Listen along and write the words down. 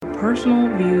personal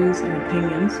views and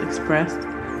opinions expressed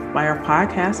by our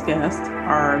podcast guests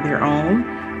are their own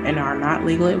and are not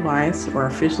legal advice or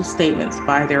official statements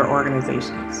by their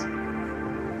organizations.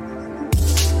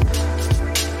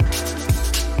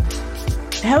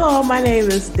 Hello, my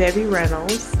name is Debbie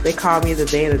Reynolds. They call me the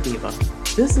Data Diva.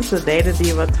 This is the Data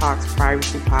Diva Talks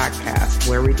Privacy podcast,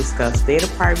 where we discuss data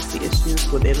privacy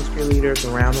issues with industry leaders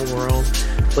around the world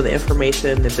with the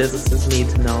information that businesses need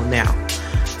to know now.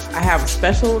 I have a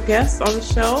special guest on the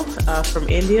show from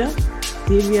India,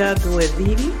 Divya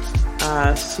Dwivedi.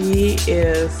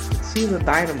 She's a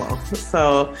dynamo.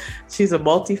 So she's a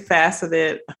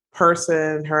multifaceted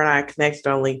person. Her and I connected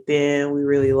on LinkedIn. We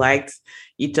really liked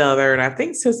each other. And I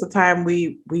think since the time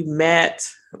we met,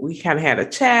 we kind of had a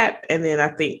chat. And then I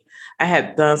think I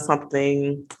had done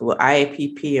something with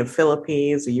IAPP in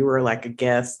Philippines. And you were like a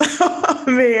guest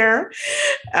there.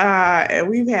 And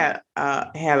we've had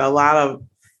a lot of,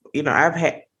 I've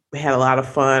had a lot of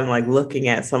fun, like looking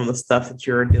at some of the stuff that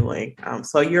you're doing.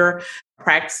 So you're a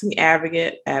practicing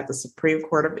advocate at the Supreme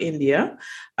Court of India.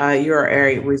 You're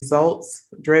a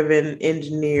results-driven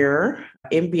engineer,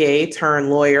 MBA turned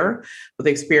lawyer with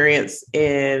experience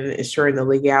in ensuring the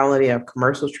legality of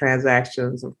commercial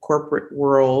transactions of the corporate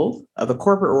world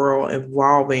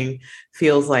involving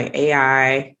fields like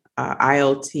AI,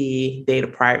 IoT, data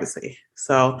privacy.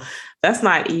 So that's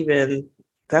like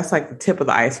the tip of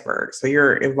the iceberg. So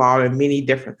you're involved in many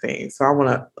different things. So I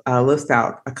want to list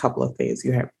out a couple of things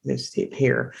you have mentioned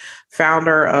here.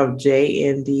 Founder of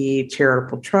JND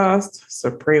Charitable Trust,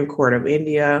 Supreme Court of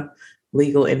India,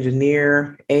 legal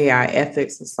engineer, AI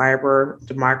ethics and cyber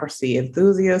democracy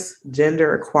enthusiast,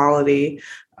 gender equality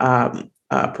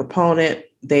proponent,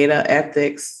 data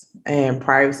ethics and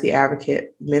privacy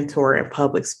advocate, mentor, and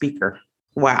public speaker.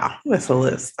 Wow, that's a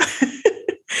list.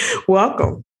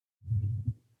 Welcome.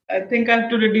 I think I have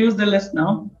to reduce the list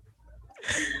now.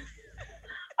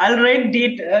 I'll write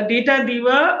Data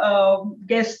Diva.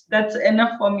 Guess that's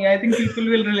enough for me. I think people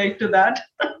will relate to that.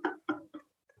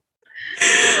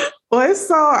 Well,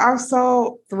 I'm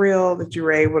so thrilled that you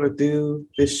were able to do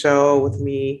this show with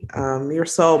me. You're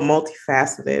so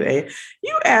multifaceted. And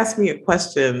you asked me a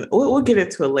question. We'll get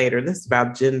into it later. This is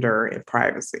about gender and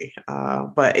privacy.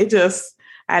 But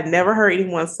I'd never heard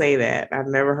anyone say that. I've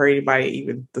never heard anybody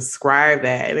even describe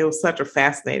that. And it was such a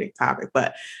fascinating topic.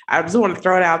 But I just want to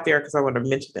throw it out there because I want to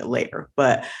mention it later.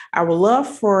 But I would love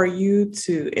for you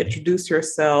to introduce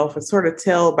yourself and sort of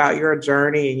tell about your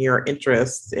journey and your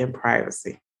interests in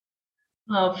privacy.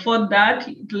 For that,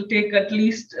 it will take at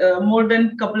least more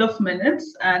than a couple of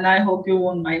minutes. And I hope you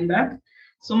won't mind that.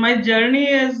 So my journey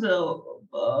is I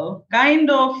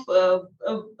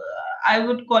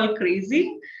would call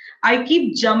crazy. I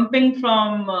keep jumping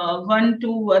from one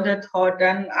to other thought,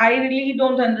 and I really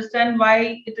don't understand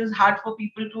why it is hard for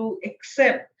people to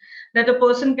accept that a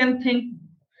person can think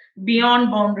beyond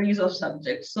boundaries of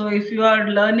subjects. So if you are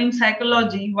learning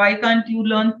psychology, why can't you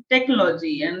learn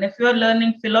technology? And if you are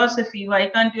learning philosophy, why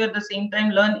can't you at the same time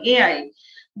learn AI?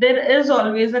 There is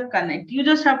always a connect. You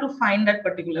just have to find that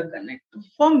particular connect.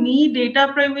 For me,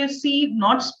 data privacy,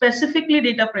 not specifically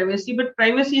data privacy, but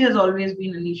privacy has always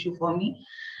been an issue for me,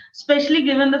 especially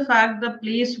given the fact the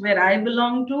place where I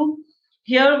belong to.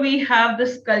 Here we have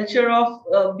this culture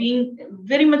of being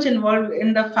very much involved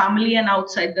in the family and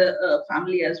outside the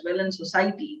family as well in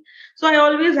society. So I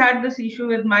always had this issue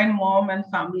with my mom and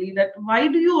family that why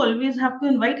do you always have to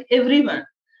invite everyone?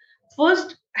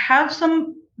 First, have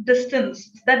some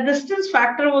distance. That distance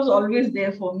factor was always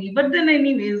there for me. But then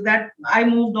anyways, that I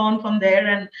moved on from there.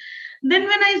 And then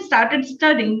when I started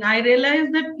studying, I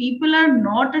realized that people are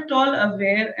not at all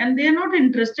aware and they are not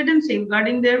interested in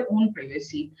safeguarding their own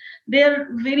privacy. They are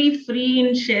very free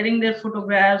in sharing their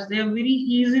photographs. They are very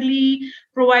easily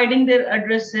providing their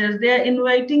addresses. They are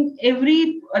inviting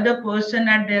every other person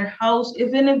at their house,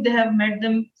 even if they have met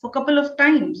them for a couple of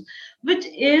times, which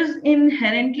is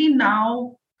inherently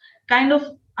now kind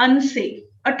of unsafe,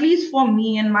 at least for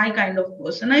me and my kind of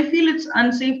person. I feel it's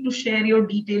unsafe to share your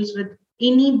details with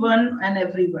anyone and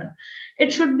everyone.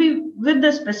 It should be with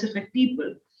the specific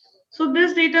people. So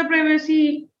this data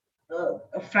privacy,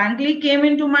 frankly, came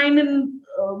into mind in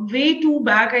way too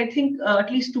back, I think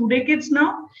at least 2 decades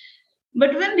now.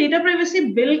 But when data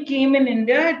privacy bill came in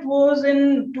India, it was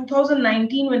in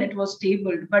 2019 when it was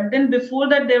tabled. But then before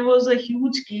that, there was a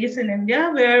huge case in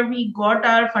India where we got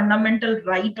our fundamental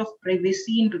right of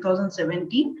privacy in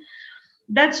 2017.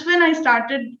 That's when I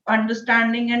started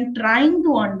understanding and trying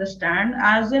to understand,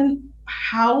 as in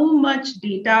how much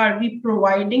data are we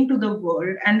providing to the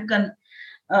world and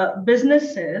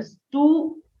businesses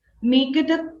to make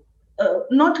it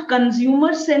not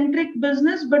consumer centric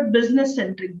business, but business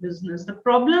centric business. The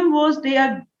problem was they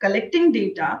are collecting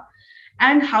data,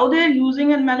 and how they are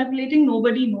using and manipulating,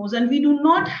 nobody knows. And we do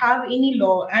not have any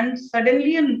law. And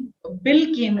suddenly a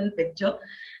bill came in picture,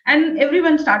 and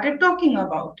everyone started talking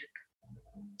about it.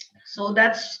 So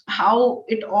that's how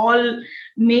it all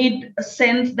made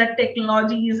sense that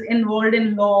technology is involved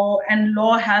in law, and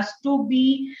law has to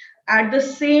be at the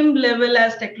same level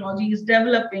as technology is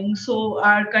developing. So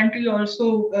our country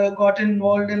also got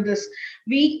involved in this.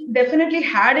 We definitely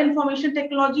had information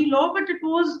technology law, but it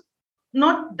was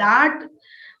not that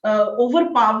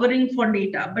overpowering for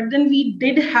data. But then we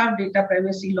did have data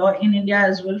privacy law in India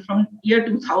as well from year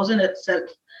 2000 itself.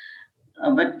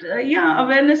 But yeah,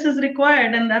 awareness is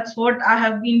required, and that's what I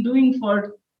have been doing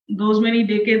for those many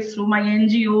decades through my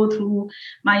NGO, through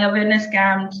my awareness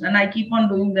camps, and I keep on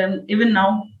doing them even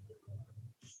now.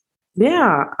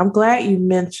 Yeah, I'm glad you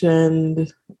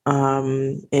mentioned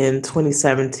in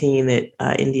 2017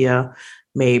 that India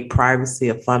made privacy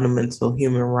a fundamental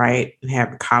human right and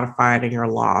have it codified in your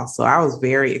law. So I was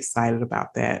very excited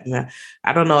about that. And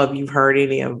I don't know if you've heard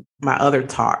any of my other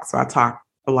talks. So I talk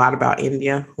a lot about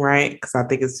India, right? Because I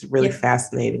think it's really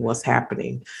fascinating what's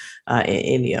happening in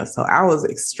India. So I was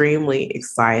extremely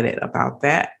excited about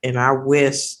that. And I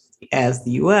wish, as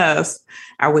the US,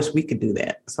 I wish we could do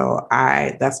that. So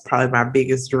that's probably my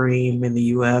biggest dream in the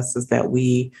US, is that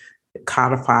we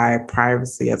codify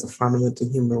privacy as a fundamental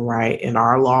human right in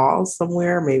our laws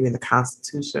somewhere, maybe in the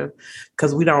Constitution,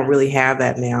 because we don't really have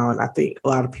that now. And I think a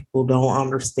lot of people don't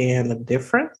understand the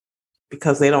difference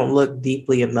because they don't look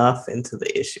deeply enough into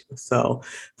the issue. So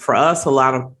for us, a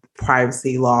lot of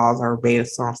privacy laws are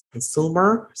based on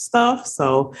consumer stuff.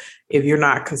 So if you're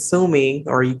not consuming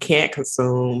or you can't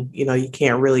consume, you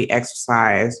can't really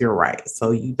exercise your rights.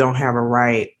 So you don't have a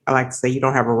right. I like to say you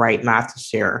don't have a right not to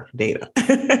share data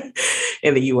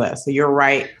in the US. So your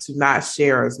right to not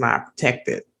share is not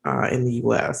protected in the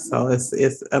US. So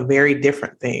it's a very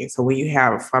different thing. So when you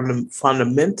have a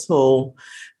fundamental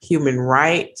human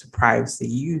right to privacy,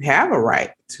 you have a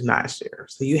right to not share.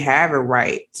 So you have a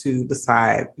right to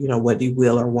decide, what you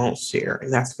will or won't share.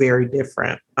 And that's very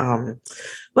different.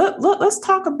 Let's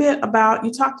talk a bit about,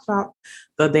 you talked about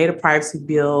the data privacy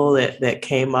bill that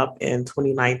came up in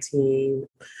 2019.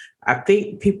 I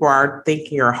think people are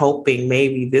thinking or hoping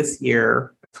maybe this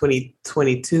year,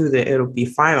 2022, that it'll be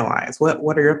finalized.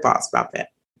 What are your thoughts about that?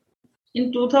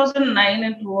 In 2009,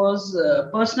 it was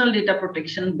Personal Data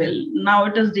Protection Bill. Now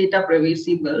it is Data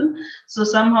Privacy Bill. So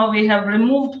somehow we have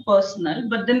removed personal,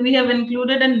 but then we have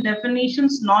included in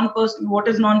definitions non-personal, what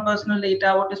is non-personal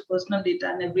data, what is personal data,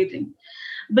 and everything.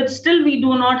 But still, we do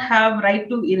not have right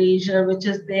to erasure, which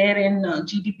is there in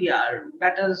GDPR.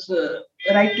 That is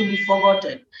right to be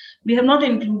forgotten. We have not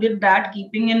included that,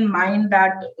 keeping in mind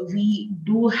that we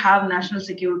do have national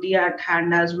security at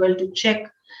hand as well to check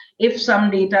if some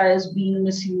data is being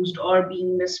misused or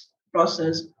being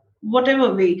misprocessed,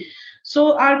 whatever way.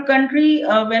 So our country,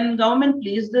 when government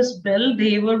placed this bill,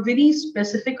 they were very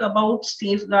specific about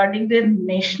safeguarding their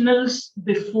nationals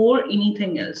before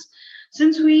anything else.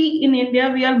 Since we in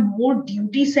India, we are more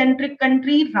duty-centric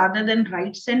country rather than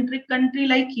right-centric country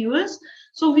like US.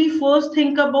 So we first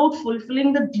think about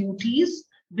fulfilling the duties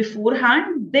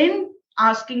beforehand, then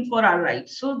asking for our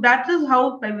rights. So that is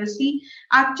how privacy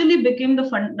actually became the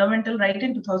fundamental right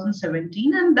in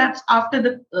 2017. And that's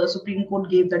after the Supreme Court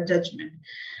gave that judgment.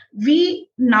 We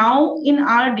now, in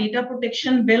our data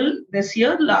protection bill this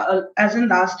year, as in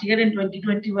last year in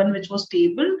 2021, which was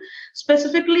tabled,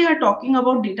 specifically are talking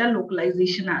about data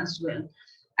localization as well.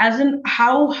 As in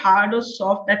how hard or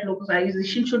soft that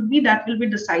localization should be, that will be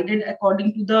decided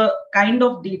according to the kind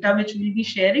of data which we'll be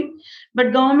sharing.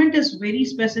 But government is very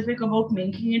specific about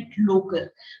making it local,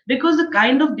 because the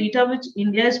kind of data which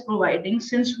India is providing,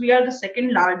 since we are the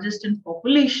second largest in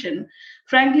population,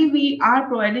 frankly, we are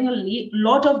providing a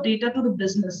lot of data to the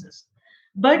businesses.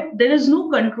 But there is no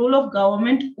control of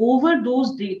government over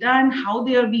those data and how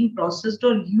they are being processed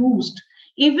or used,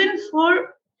 even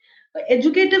for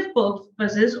educative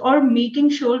purposes or making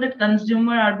sure that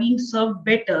consumers are being served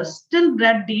better. Still,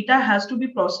 that data has to be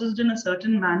processed in a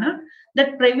certain manner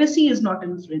that privacy is not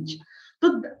infringed.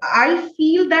 So I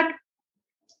feel that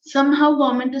somehow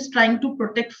government is trying to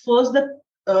protect first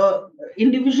the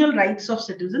individual rights of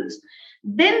citizens,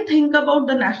 then think about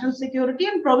the national security,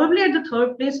 and probably at the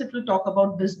third place it will talk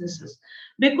about businesses,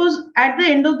 because at the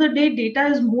end of the day data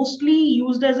is mostly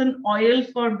used as an oil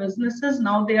for businesses.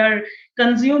 Now they are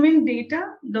consuming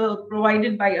data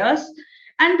provided by us,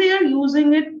 and they are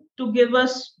using it to give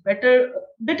us better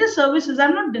services.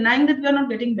 I'm not denying that we are not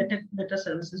getting better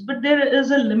services, but there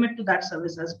is a limit to that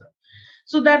service as well.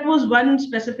 So that was one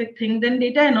specific thing. Then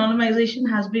data anonymization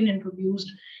has been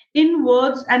introduced in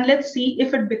words, and let's see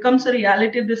if it becomes a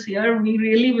reality this year. We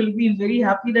really will be very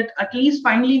happy that at least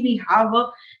finally we have a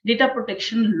data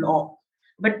protection law.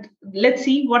 But let's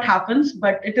see what happens.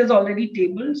 But it is already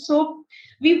tabled. So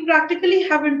we practically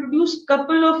have introduced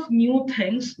couple of new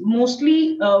things.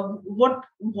 Mostly, what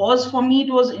was for me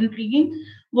it was intriguing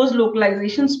was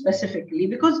localization specifically,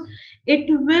 because it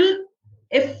will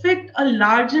affect a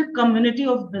larger community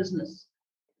of business.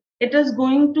 It is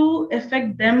going to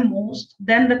affect them most,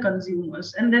 than the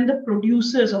consumers and then the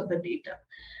producers of the data.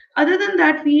 Other than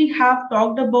that, we have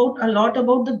talked about a lot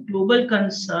about the global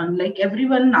concern. Like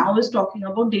everyone now is talking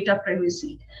about data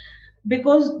privacy,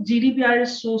 because GDPR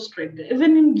is so strict.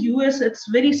 Even in US, it's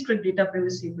very strict data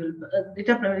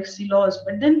privacy laws.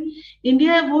 But then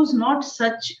India was not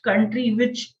such country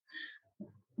which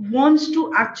wants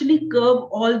to actually curb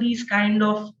all these kind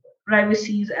of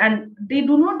privacies, and they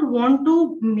do not want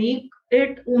to make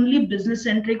it only business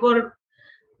centric or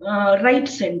right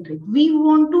centric. We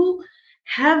want to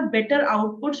have better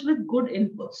outputs with good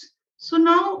inputs. So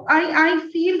now I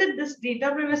feel that this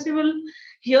data privacy will,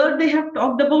 here they have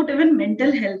talked about even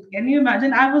mental health. Can you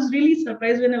imagine? I was really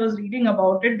surprised when I was reading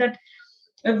about it, that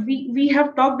we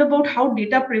have talked about how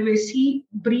data privacy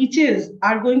breaches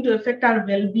are going to affect our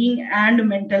well-being and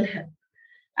mental health.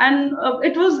 And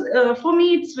it was for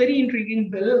me it's very intriguing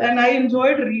bill, and I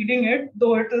enjoyed reading it,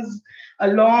 though it is a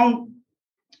long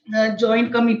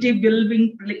joint committee bill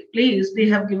being placed. They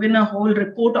have given a whole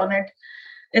report on it.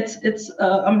 It's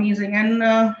amazing, and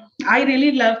I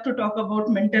really love to talk about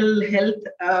mental health.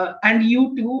 And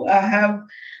you too, I have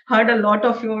heard a lot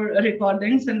of your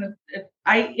recordings, and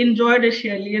I enjoyed it,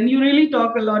 Shirley. And you really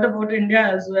talk a lot about India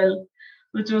as well,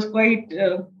 which was quite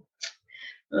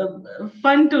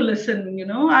fun to listen.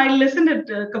 I listened it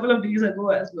a couple of days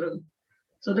ago as well,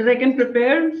 so that I can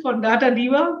prepare for Data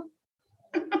Diva.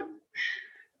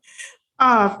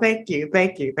 Oh, thank you,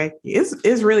 thank you, thank you.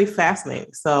 It's really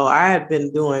fascinating. So I had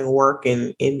been doing work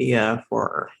in India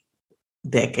for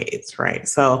decades, right?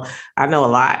 So I know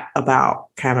a lot about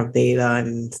kind of data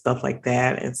and stuff like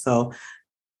that. And so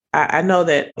I know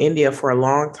that India for a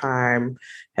long time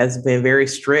has been very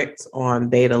strict on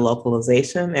data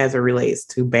localization as it relates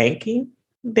to banking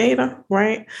data,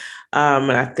 right?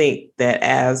 And I think that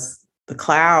as the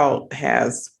cloud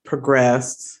has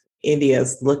progressed, India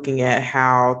is looking at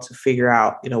how to figure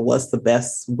out, what's the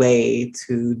best way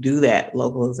to do that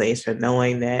localization,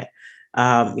 knowing that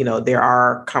there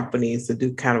are companies that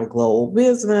do kind of global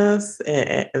business.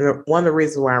 And one of the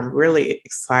reasons why I'm really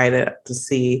excited to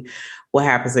see what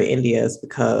happens in India is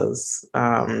because,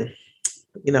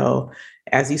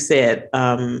 as you said,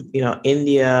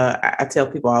 India, I tell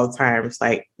people all the time, it's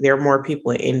like there are more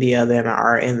people in India than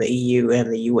are in the EU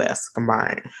and the US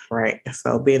combined, right?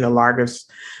 So being the largest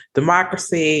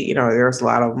democracy, there's a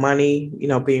lot of money,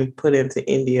 being put into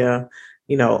India.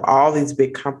 All these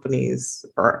big companies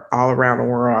are all around the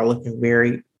world are looking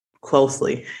very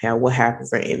closely at what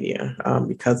happens in India,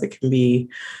 because it can be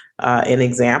an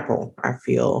example, I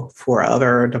feel, for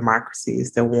other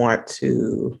democracies that want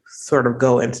to sort of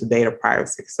go into data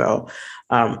privacy. So,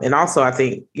 and also I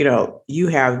think, you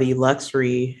have the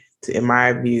luxury in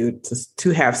my view,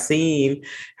 to have seen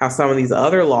how some of these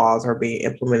other laws are being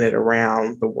implemented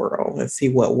around the world and see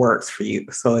what works for you.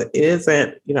 So it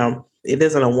isn't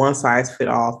a one size fit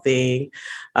all thing.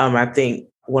 I think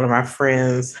one of my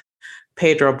friends,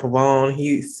 Pedro Pavon,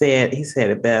 he said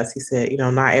it best. He said,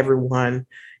 not everyone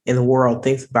in the world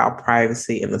thinks about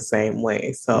privacy in the same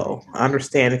way. So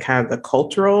understanding kind of the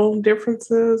cultural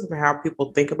differences and how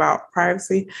people think about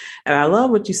privacy. And I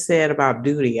love what you said about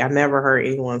duty. I never heard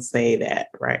anyone say that,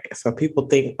 right? So people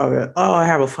think, oh, I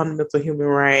have a fundamental human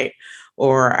right,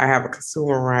 or I have a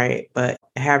consumer right, but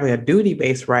having a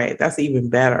duty-based right, that's even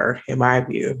better in my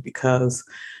view, because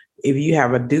if you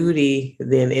have a duty,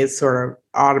 then it sort of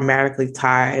automatically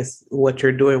ties what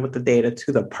you're doing with the data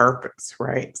to the purpose,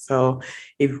 right? So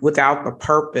if without the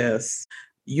purpose,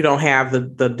 you don't have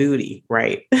the duty,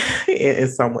 right? in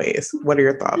some ways. What are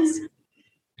your thoughts?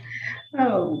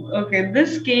 Oh, okay.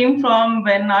 This came from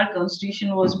when our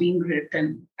constitution was being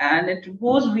written, and it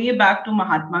goes way back to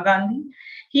Mahatma Gandhi.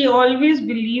 He always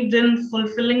believed in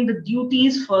fulfilling the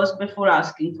duties first before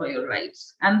asking for your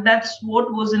rights. And that's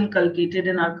what was inculcated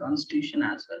in our constitution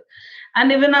as well.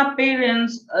 And even our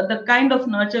parents, the kind of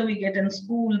nurture we get in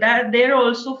school, that they're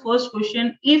also first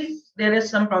question, if there is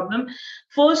some problem,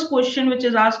 first question which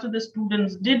is asked to the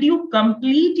students, did you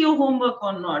complete your homework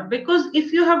or not? Because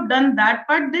if you have done that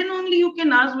part, then only you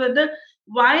can ask whether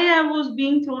why I was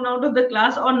being thrown out of the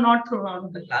class or not thrown out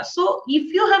of the class. So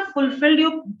if you have fulfilled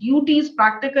your duties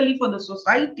practically for the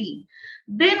society,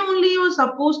 then only you are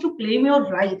supposed to claim your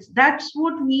rights. That's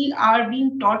what we are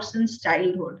being taught since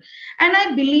childhood. And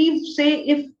I believe, say,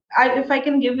 if I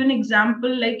can give you an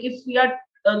example, like if we are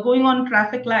going on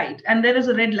traffic light and there is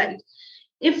a red light,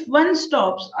 if one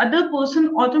stops, other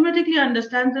person automatically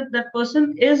understands that that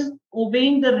person is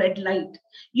obeying the red light.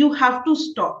 You have to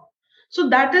stop. So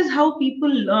that is how people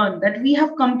learn that we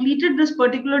have completed this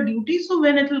particular duty. So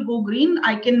when it will go green,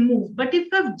 I can move. But if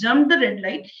you have jumped the red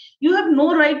light, you have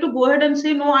no right to go ahead and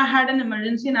say, no, I had an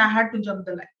emergency and I had to jump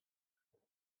the light.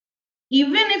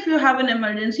 Even if you have an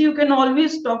emergency, you can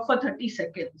always stop for 30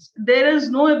 seconds. There is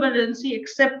no emergency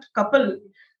except couple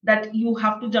that you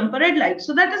have to jump a red light.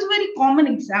 So that is a very common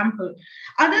example.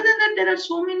 Other than that, there are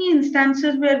so many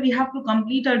instances where we have to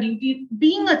complete our duty.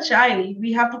 Being a child,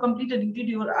 we have to complete a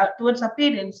duty towards our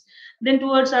parents, then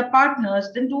towards our partners,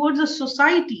 then towards a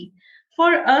society.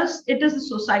 For us, it is the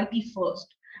society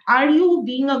first. Are you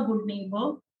being a good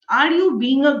neighbor? Are you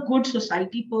being a good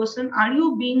society person? Are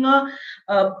you being a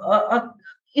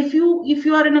if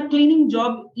you are in a cleaning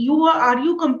job, are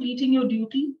you completing your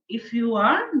duty? If you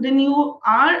are, then you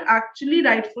are actually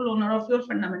rightful owner of your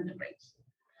fundamental rights.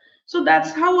 So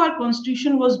that's how our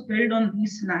constitution was built on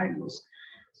these scenarios.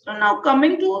 So now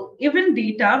coming to even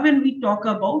data, when we talk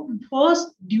about, first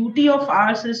duty of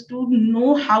ours is to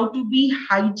know how to be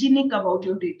hygienic about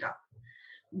your data,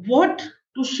 what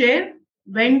to share,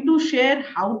 when to share,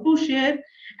 how to share,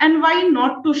 and why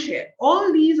not to share.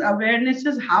 All these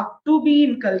awarenesses have to be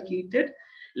inculcated.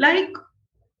 Like,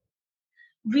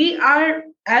 we are,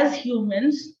 as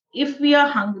humans, if we are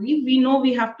hungry, we know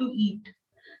we have to eat.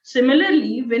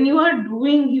 Similarly, when you are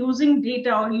using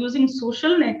data or using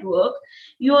social network,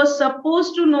 you are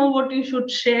supposed to know what you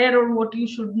should share or what you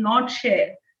should not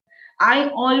share. I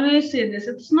always say this.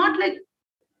 It's not like,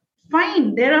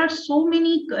 fine, there are so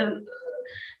many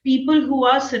people who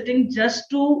are sitting just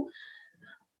to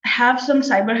have some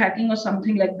cyber hacking or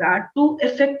something like that to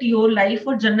affect your life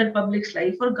or general public's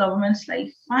life or government's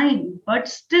life, fine, but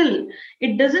still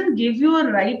it doesn't give you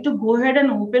a right to go ahead and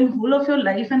open whole of your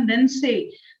life and then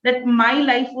say that my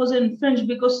life was infringed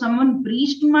because someone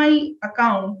breached my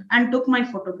account and took my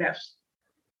photographs.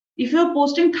 If you're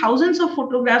posting thousands of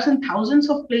photographs in thousands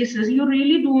of places, you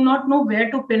really do not know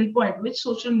where to pinpoint, which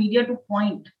social media to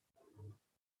point.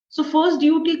 So first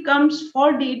duty comes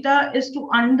for data is to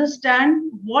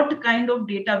understand what kind of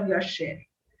data we are sharing.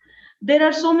 There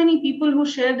are so many people who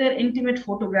share their intimate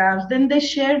photographs, then they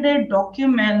share their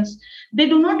documents. They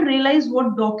do not realize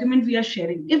what document we are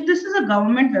sharing. If this is a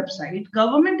government website,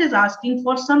 government is asking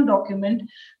for some document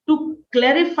to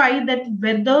clarify that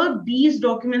whether these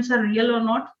documents are real or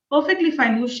not. Perfectly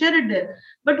fine, you share it there.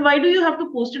 But why do you have to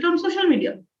post it on social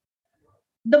media?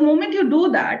 The moment you do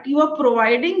that, you are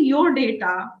providing your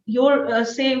data,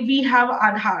 say we have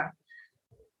Aadhaar.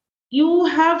 You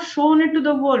have shown it to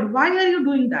the world. Why are you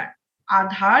doing that?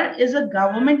 Aadhaar is a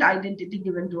government identity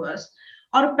given to us,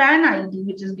 or PAN ID,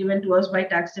 which is given to us by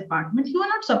tax department. You are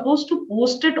not supposed to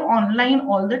post it online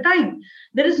all the time.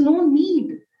 There is no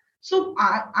need. So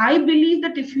I believe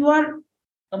that if you are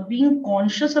being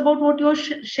conscious about what you're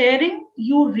sharing,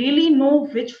 you really know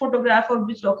which photograph or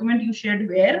which document you shared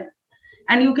where,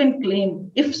 and you can claim.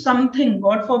 If something,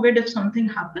 God forbid, if something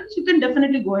happens, you can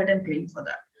definitely go ahead and claim for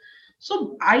that.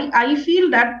 So I feel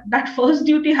that that first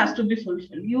duty has to be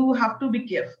fulfilled. You have to be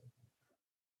careful.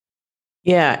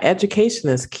 Yeah, education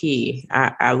is key.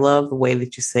 I love the way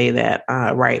that you say that.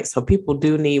 Right. So people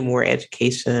do need more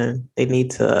education. They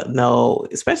need to know,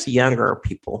 especially younger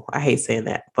people. I hate saying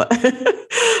that, but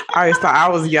I always thought I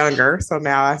was younger. So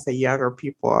now I say younger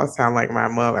people. I sound like my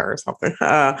mother or something.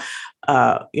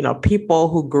 People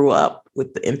who grew up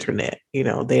with the internet,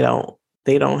 they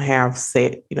don't have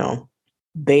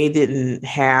they didn't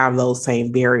have those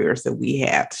same barriers that we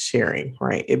had to sharing,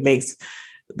 right?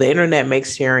 The internet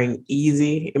makes sharing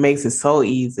easy. It makes it so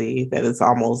easy that it's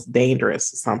almost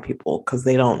dangerous to some people because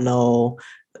they don't know,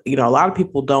 a lot of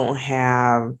people don't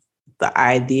have the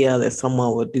idea that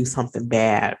someone would do something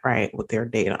bad, right, with their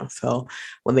data. So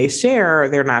when they share,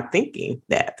 they're not thinking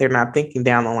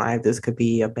down the line, this could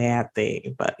be a bad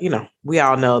thing. But, we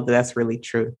all know that that's really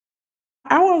true.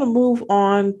 I want to move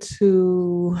on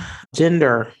to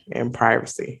gender and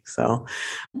privacy. So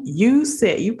you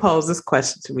posed this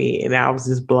question to me and I was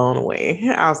just blown away.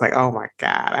 I was like, oh my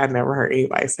God, I never heard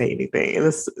anybody say anything. And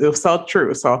it was so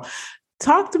true. So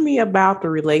talk to me about the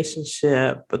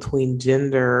relationship between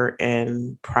gender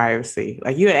and privacy.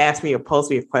 Like you had asked me, posed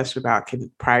me a question about,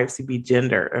 can privacy be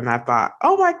gender? And I thought,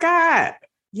 oh my God,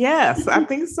 yes, I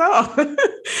think so.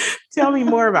 Tell me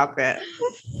more about that.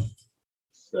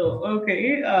 So,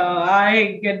 okay,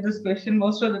 I get this question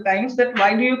most of the times that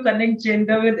why do you connect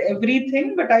gender with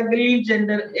everything? But I believe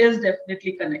gender is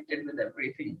definitely connected with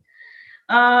everything.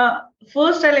 Uh,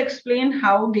 First, I'll explain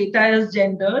how data is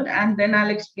gendered, and then I'll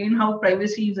explain how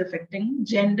privacy is affecting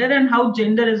gender and how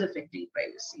gender is affecting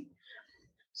privacy.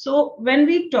 So, when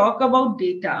we talk about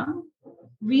data,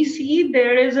 we see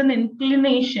there is an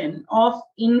inclination of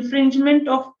infringement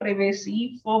of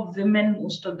privacy for women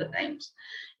most of the times.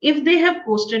 If they have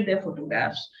posted their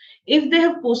photographs, if they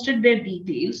have posted their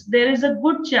details, there is a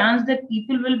good chance that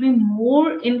people will be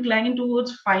more inclined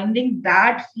towards finding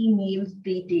that female's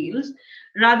details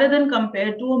rather than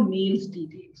compared to a male's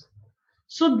details.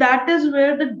 So that is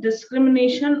where the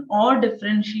discrimination or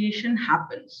differentiation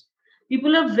happens.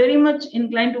 People are very much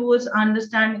inclined towards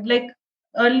understanding, like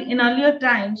in earlier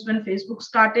times when Facebook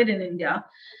started in India,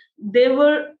 there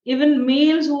were even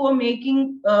males who were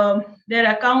making their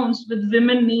accounts with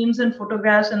women names and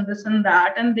photographs and this and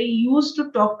that, and they used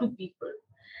to talk to people.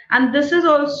 And this was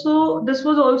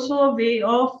also a way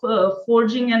of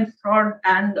forging and fraud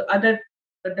and other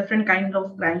different kind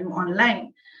of crime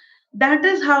online. That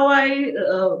is how I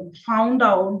found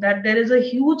out that there is a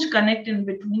huge connect in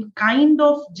between kind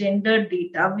of gender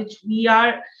data which we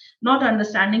are not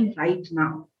understanding right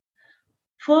now.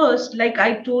 First, like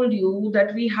I told you,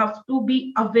 that we have to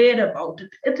be aware about it.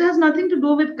 It has nothing to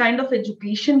do with kind of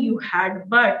education you had,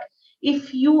 but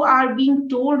if you are being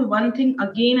told one thing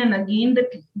again and again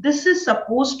that this is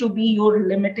supposed to be your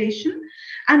limitation,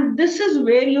 and this is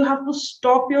where you have to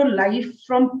stop your life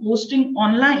from posting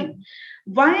online.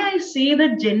 Why I say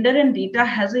that gender and data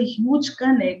has a huge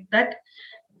connect, that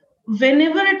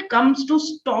whenever it comes to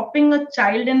stopping a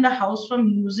child in the house from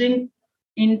using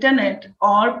internet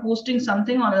or posting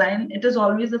something online, it is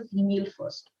always a female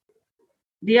first.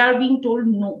 They are being told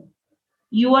no,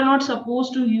 you are not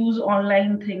supposed to use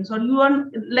online things, or you are,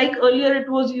 like earlier it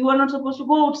was, you are not supposed to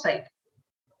go outside.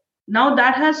 Now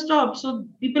that has stopped, so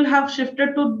people have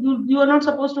shifted to you are not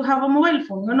supposed to have a mobile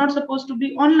phone, you're not supposed to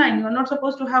be online, you're not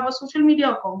supposed to have a social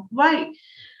media account. Why?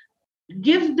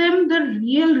 Give them the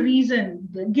real reason,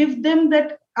 give them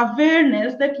that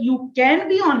awareness that you can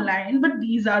be online, but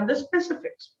these are the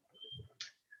specifics.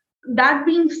 That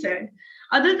being said,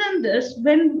 other than this,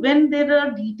 when there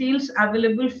are details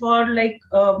available for like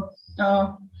uh,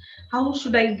 how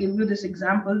should I give you this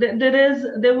example?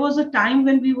 There was a time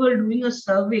when we were doing a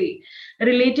survey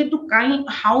related to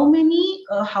how many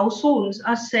households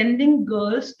are sending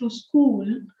girls to school,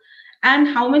 and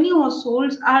how many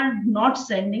households are not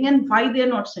sending, and why they're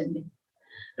not sending.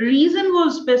 Reason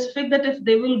was specific that if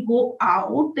they will go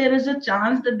out, there is a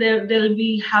chance that they'll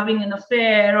be having an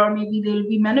affair, or maybe they'll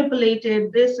be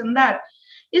manipulated, this and that.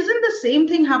 Isn't the same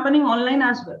thing happening online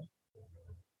as well?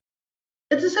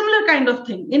 It's a similar kind of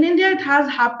thing. In India, it has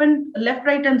happened left,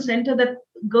 right, and center that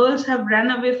girls have ran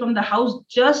away from the house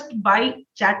just by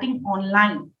chatting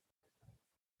online.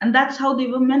 And that's how they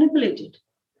were manipulated.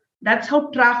 That's how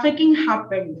trafficking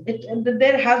happened.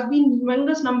 There has been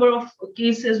humongous number of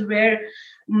cases where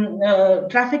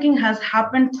trafficking has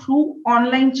happened through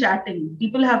online chatting.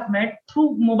 People have met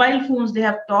through mobile phones, they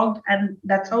have talked, and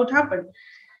that's how it happened.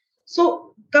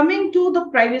 So coming to the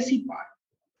privacy part,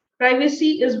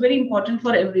 privacy is very important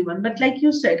for everyone, but like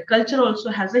you said, culture also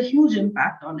has a huge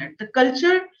impact on it. The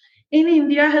culture in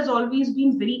India has always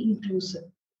been very inclusive.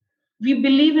 We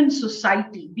believe in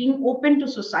society, being open to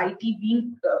society,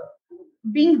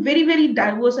 being very very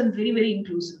diverse and very very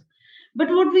inclusive. But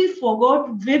what we forgot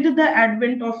with the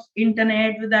advent of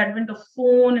internet, with the advent of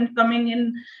phone and coming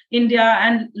in India,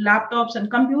 and laptops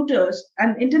and computers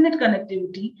and internet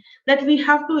connectivity, that we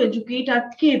have to educate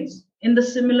our kids in the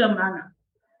similar manner.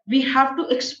 We have to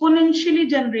exponentially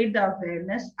generate the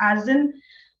awareness, as in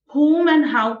whom and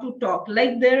how to talk.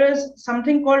 Like there is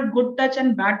something called good touch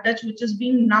and bad touch, which is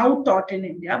being now taught in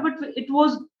India, but it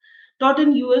was taught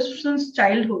in US since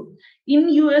childhood. In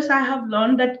US, I have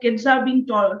learned that kids are being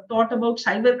taught about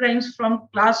cyber crimes from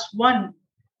class 1,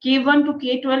 K1 to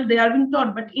K12, they are being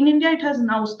taught. But in India, it has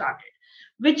now started,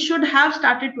 which should have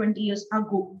started 20 years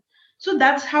ago. So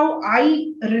that's how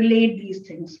I relate these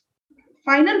things.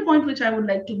 Final point which I would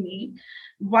like to make,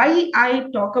 why I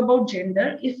talk about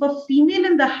gender. If a female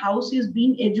in the house is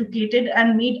being educated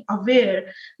and made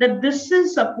aware that this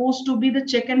is supposed to be the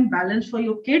check and balance for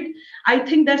your kid, I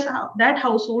think that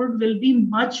household will be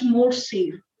much more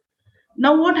safe.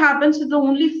 Now, what happens is the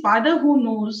only father who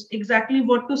knows exactly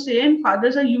what to say, and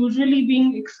fathers are usually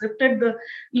being accepted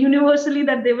universally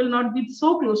that they will not be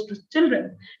so close to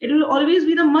children. It will always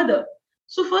be the mother.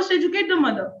 So, first educate the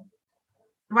mother.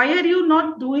 Why are you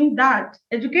not doing that?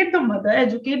 Educate the mother,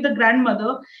 educate the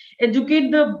grandmother,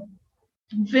 educate the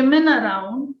women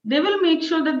around. They will make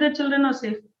sure that their children are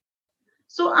safe.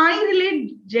 So I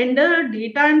relate gender,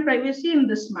 data, and privacy in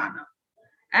this manner.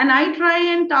 And I try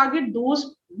and target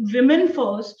those women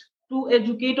first to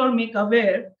educate or make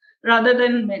aware rather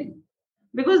than men.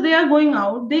 Because they are going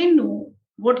out, they know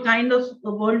what kind of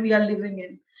a world we are living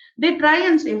in. They try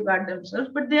and safeguard themselves,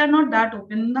 but they are not that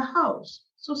open in the house.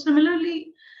 So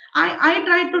similarly, I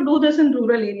try to do this in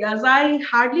rural areas. I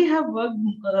hardly have worked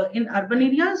in urban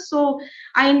areas, so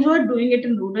I enjoy doing it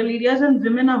in rural areas. And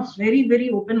women are very,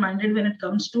 very open-minded when it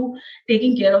comes to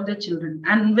taking care of their children.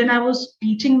 And when I was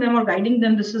teaching them or guiding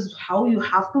them, this is how you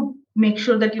have to make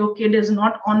sure that your kid is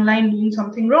not online doing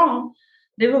something wrong.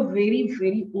 They were very,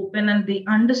 very open and they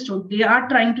understood. They are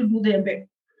trying to do their best.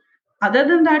 Other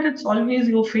than that, it's always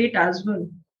your fate as well.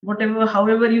 Whatever,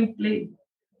 however you play.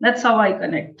 That's how I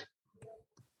connect.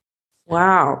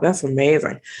 Wow, that's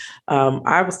amazing.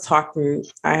 I was talking,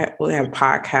 we have a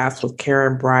podcast with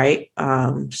Karen Bright.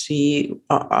 She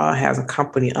has a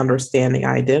company, Understanding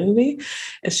Identity.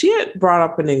 And she had brought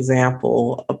up an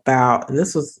example about, and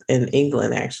this was in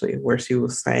England actually, where she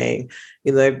was saying,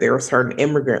 there were certain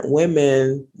immigrant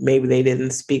women, maybe they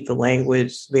didn't speak the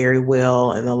language very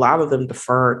well. And a lot of them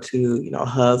deferred to,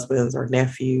 husbands or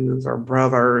nephews or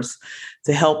brothers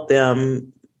to help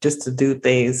them just to do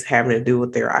things having to do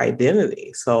with their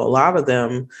identity. So a lot of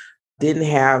them didn't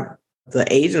have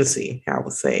the agency, I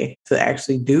would say, to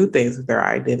actually do things with their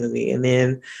identity. And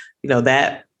then,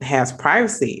 that has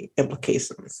privacy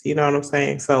implications. You know what I'm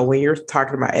saying? So when you're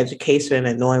talking about education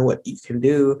and knowing what you can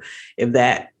do, if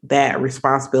that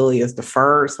responsibility is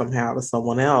deferred somehow to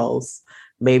someone else,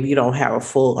 maybe you don't have a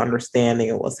full understanding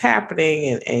of what's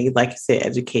happening. And like you said,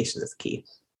 education is key.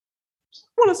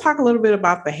 I want to talk a little bit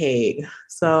about The Hague.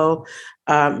 So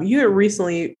you had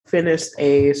recently finished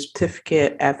a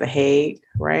certificate at The Hague,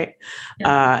 right?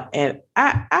 Yeah. And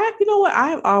I, you know what,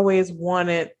 I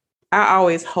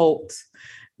always hoped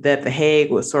that The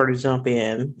Hague would sort of jump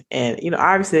in. And,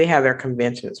 obviously they have their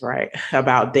conventions, right,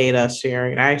 about data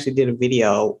sharing. And I actually did a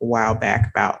video a while back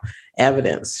about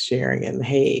evidence sharing in The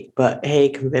Hague, but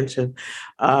Hague Convention.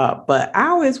 But I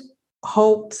always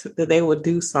hoped that they would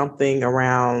do something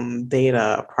around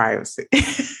data privacy.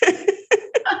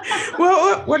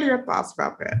 Well, what are your thoughts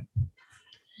about that?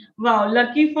 Wow,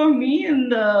 lucky for me, in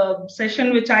the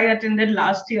session which I attended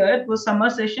last year, it was summer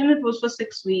session, it was for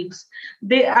 6 weeks.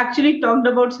 They actually talked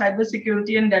about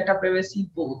cybersecurity and data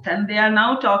privacy both. And they are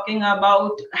now talking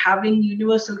about having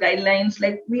universal guidelines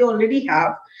like we already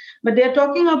have. But they're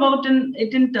talking about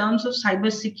it in terms of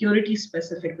cybersecurity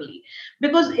specifically.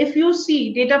 Because if you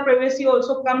see, data privacy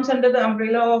also comes under the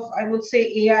umbrella of, I would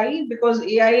say, AI, because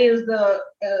AI is the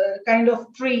kind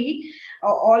of tree,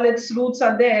 all its roots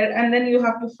are there, and then you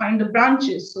have to find the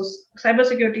branches. So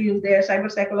cybersecurity is there,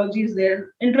 cyber psychology is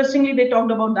there. Interestingly, they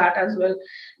talked about that as well.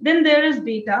 Then there is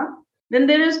data, then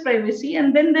there is privacy,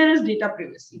 and then there is data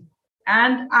privacy.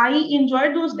 And I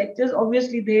enjoyed those lectures.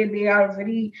 Obviously, they are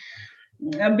very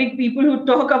big people who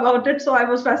talk about it, so I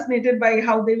was fascinated by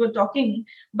how they were talking.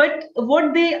 But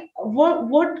what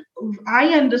I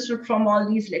understood from all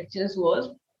these lectures was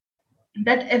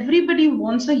that everybody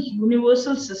wants a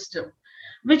universal system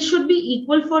which should be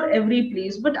equal for every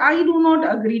place. But I do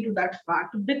not agree to that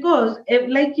fact, because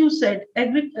like you said,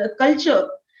 culture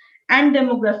and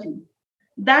demography,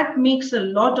 that makes a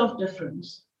lot of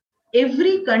difference.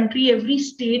 Every country, every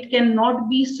state cannot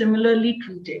be similarly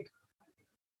treated.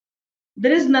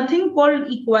 There is nothing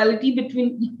called equality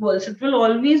between equals. It will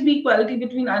always be equality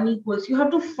between unequals. You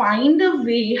have to find a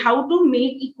way how to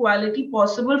make equality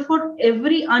possible for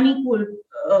every unequal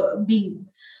being.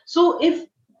 So if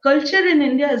culture in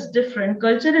India is different,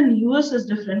 culture in US is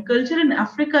different, culture in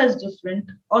Africa is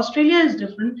different, Australia is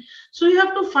different. So you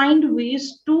have to find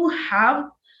ways to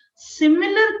have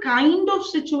similar kind of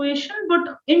situation,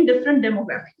 but in different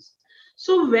demographics.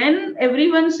 So when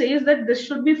everyone says that this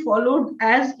should be followed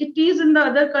as it is in the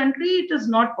other country, it is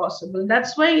not possible.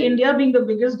 That's why India, being the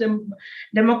biggest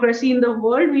democracy in the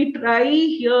world, we try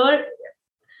here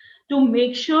to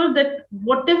make sure that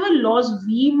whatever laws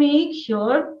we make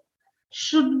here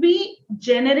should be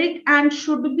generic and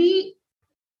should be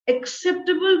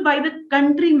acceptable by the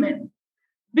countrymen,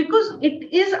 because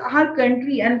it is our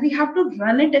country and we have to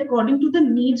run it according to the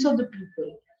needs of the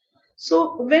people.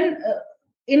 So when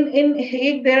in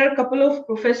Hague, there are a couple of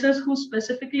professors who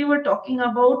specifically were talking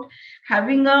about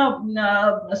having a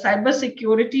cyber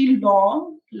security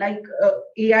law, like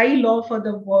AI law for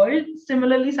the world,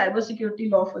 similarly cyber security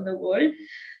law for the world.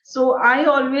 So I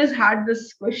always had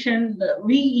this question.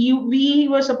 We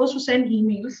were supposed to send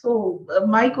emails. So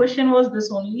my question was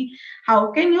this only: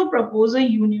 how can you propose a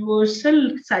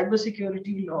universal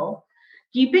cybersecurity law,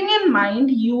 keeping in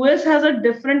mind US has a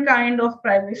different kind of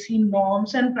privacy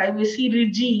norms and privacy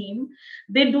regime?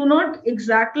 They do not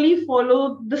exactly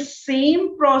follow the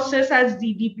same process as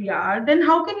GDPR. Then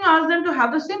how can you ask them to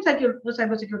have the same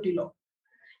cybersecurity law?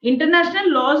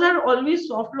 International laws are always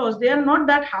soft laws. They are not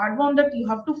that hardbound that you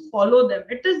have to follow them.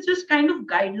 It is just kind of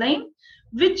guideline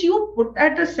which you put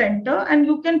at a center, and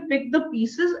you can pick the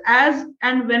pieces as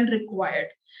and when required.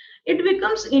 It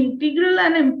becomes integral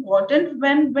and important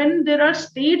when there are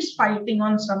states fighting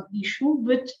on some issue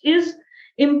which is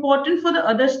important for the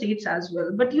other states as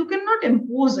well, but you cannot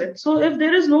impose it. So if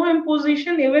there is no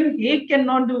imposition, even Hague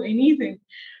cannot do anything.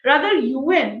 Rather,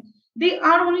 UN, they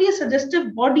are only a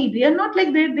suggestive body. They are not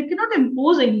like they cannot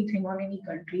impose anything on any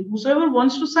country. Whosoever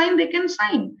wants to sign, they can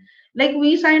sign. Like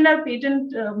we signed our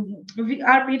patent,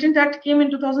 our patent act came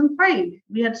in 2005.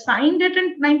 We had signed it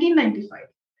in 1995.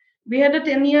 We had a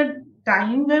 10-year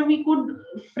time where we could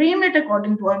frame it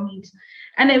according to our needs.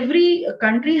 And every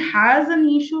country has an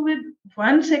issue with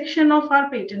one section of our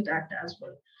patent act as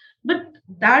well. But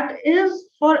that is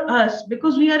for us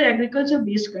because we are agriculture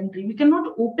based country. We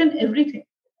cannot open everything.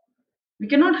 We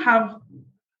cannot have.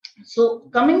 So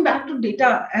coming back to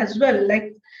data as well,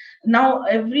 like now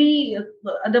every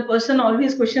other person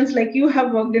always questions, like you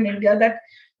have worked in India, that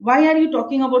why are you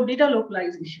talking about data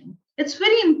localization? It's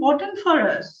very important for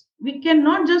us. We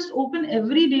cannot just open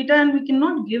every data and we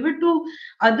cannot give it to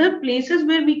other places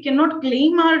where we cannot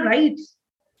claim our rights.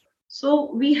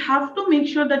 So we have to make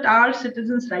sure that our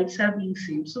citizens' rights are being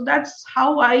saved. So that's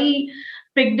how I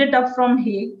picked it up from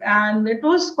Hague, and it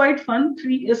was quite fun.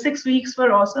 6 weeks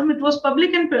were awesome. It was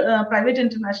public and private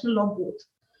international law both.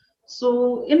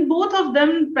 So in both of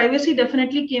them, privacy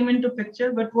definitely came into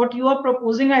picture. But what you are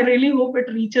proposing, I really hope it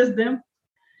reaches them.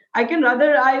 I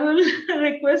will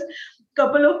request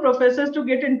couple of professors to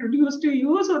get introduced to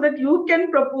you so that you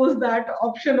can propose that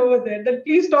option over there. That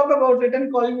please talk about it and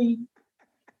call me.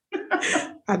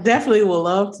 I definitely would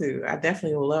love to. I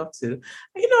definitely would love to.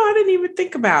 I didn't even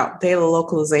think about data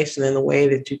localization in the way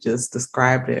that you just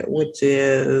described it, which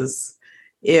is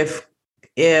if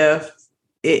it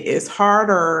is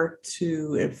harder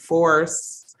to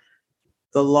enforce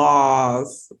the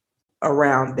laws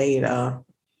around data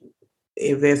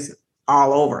if it's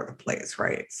all over the place,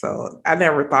 right? So I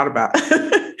never thought about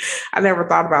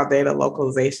data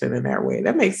localization in that way.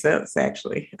 That makes sense,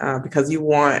 actually, because you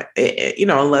want,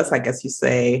 unless I guess you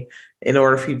say, in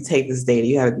order for you to take this data,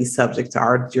 you have to be subject to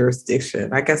our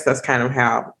jurisdiction. I guess that's kind of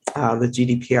how the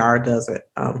GDPR does it.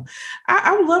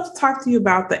 I would love to talk to you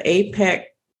about the APEC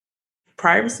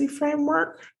privacy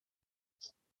framework.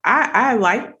 I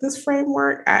like this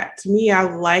framework. To me, I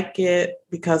like it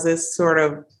because it's sort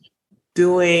of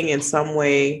doing in some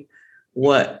way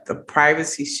what the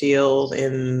Privacy Shield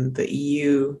in the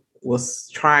EU was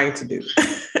trying to do,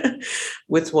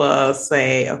 which was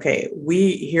say, okay,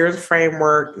 here's a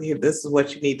framework, this is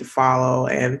what you need to follow.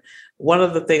 And one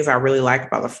of the things I really like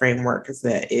about the framework is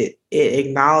that it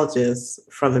acknowledges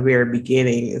from the very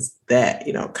beginning is that,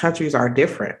 countries are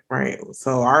different, right?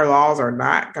 So our laws are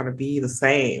not going to be the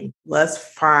same. Let's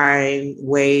find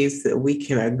ways that we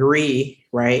can agree,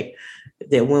 right?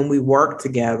 That when we work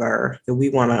together, that we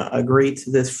want to agree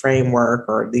to this framework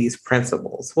or these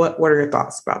principles. What are your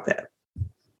thoughts about that?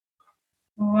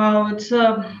 Wow, it's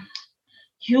a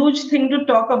huge thing to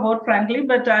talk about, frankly,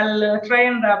 but I'll try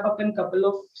and wrap up in a couple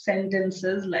of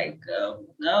sentences.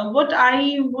 What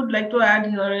I would like to add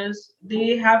here is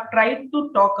they have tried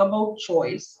to talk about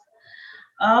choice,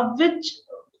 which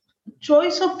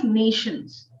choice of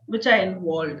nations which are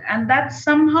involved, and that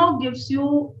somehow gives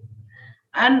you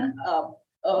an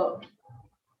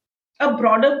a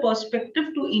broader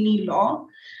perspective to any law.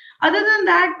 Other than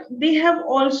that, they have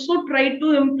also tried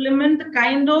to implement the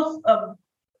kind of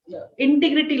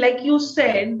integrity, like you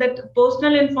said, that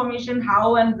personal information,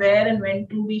 how and where and when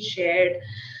to be shared.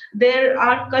 There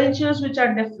are cultures which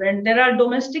are different. There are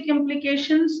domestic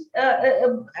implications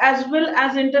as well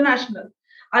as international.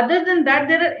 Other than that,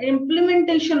 there are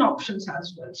implementation options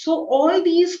as well. So all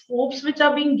these scopes which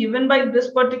are being given by this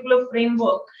particular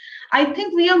framework, I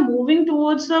think we are moving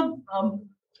towards a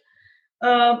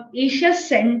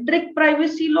Asia-centric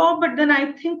privacy law, but then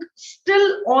I think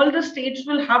still all the states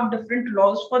will have different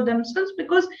laws for themselves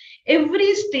because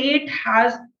every state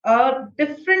has a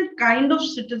different kind of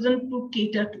citizen to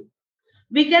cater to.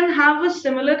 We can have a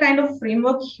similar kind of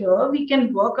framework here. We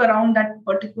can work around that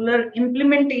particular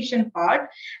implementation part,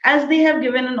 as they have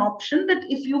given an option that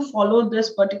if you follow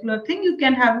this particular thing, you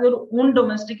can have your own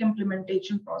domestic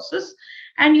implementation process,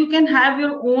 and you can have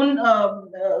your own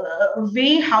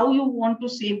way how you want to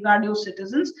safeguard your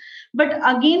citizens. But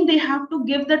again, they have to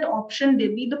give that option,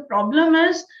 Debbie. The problem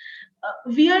is,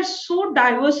 we are so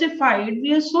diversified,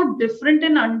 we are so different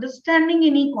in understanding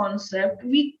any concept,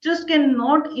 we just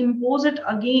cannot impose it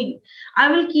again.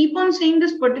 I will keep on saying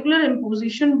this particular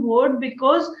imposition word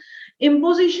because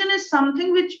imposition is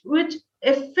something which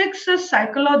affects us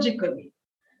psychologically.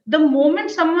 The moment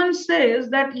someone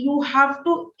says that you have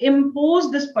to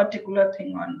impose this particular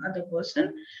thing on other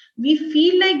person, we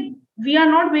feel like we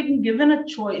are not being given a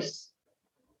choice.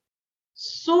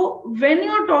 So when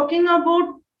you're talking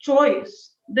about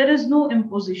choice, there is no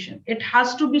imposition. It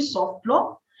has to be soft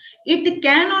law. It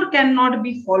can or cannot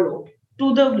be followed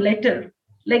to the letter.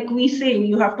 Like we say,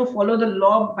 you have to follow the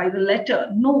law by the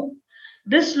letter. No,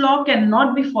 this law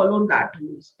cannot be followed that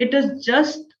way. It is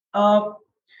just a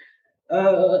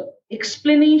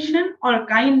explanation or a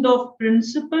kind of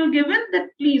principle given that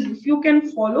please, if you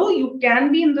can follow, you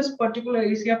can be in this particular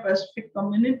Asia Pacific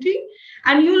community,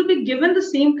 and you will be given the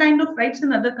same kind of rights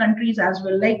in other countries as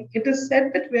well. Like it is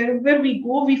said that wherever we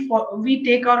go, we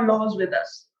take our laws with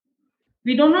us.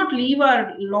 We do not leave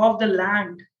our law of the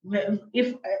land.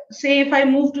 If say if I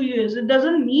move to US, it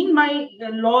doesn't mean my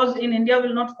laws in India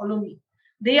will not follow me.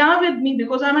 They are with me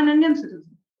because I'm an Indian citizen.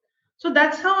 So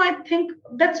that's how I think,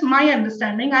 that's my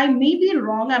understanding. I may be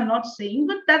wrong, I'm not saying,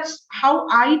 but that's how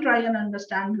I try and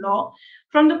understand law,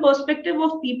 from the perspective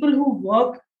of people who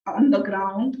work on the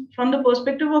ground, from the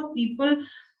perspective of people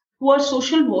who are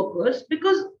social workers.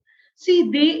 Because see,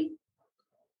 they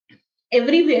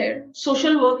everywhere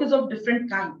social work is of different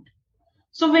kind.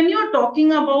 So when you're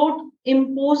talking about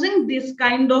imposing this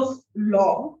kind of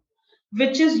law,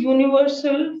 which is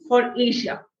universal for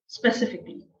Asia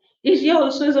specifically, Asia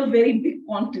also is a very big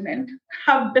continent,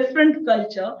 have different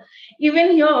culture.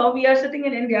 Even here, we are sitting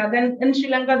in India, then in Sri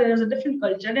Lanka, there is a different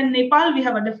culture. In Nepal, we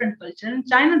have a different culture. In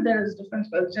China, there is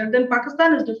different culture. Then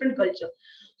Pakistan is different culture.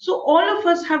 So all of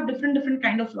us have different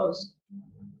kind of laws.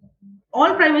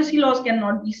 All privacy laws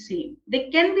cannot be same. They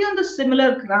can be on the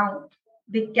similar ground.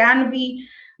 They can be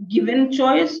given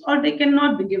choice or they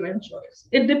cannot be given choice.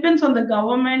 It depends on the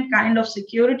government, kind of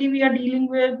security we are dealing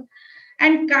with,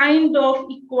 and kind of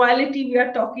equality we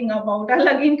are talking about. I'll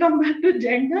again come back to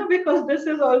gender because this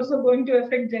is also going to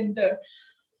affect gender.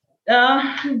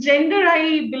 Gender,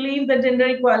 I believe that gender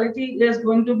equality is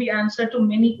going to be answer to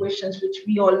many questions which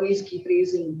we always keep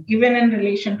raising, even in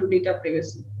relation to data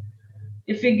privacy.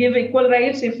 If we give equal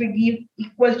rights, if we give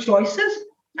equal choices,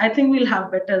 I think we'll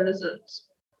have better results.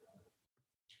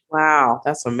 Wow,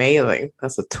 that's amazing.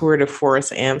 That's a tour de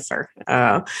force answer.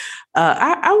 I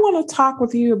want to talk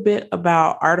with you a bit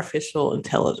about artificial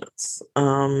intelligence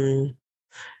and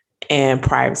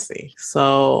privacy.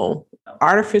 So,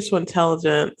 artificial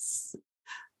intelligence,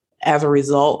 as a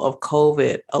result of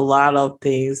COVID, a lot of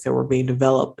things that were being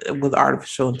developed with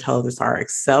artificial intelligence are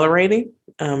accelerating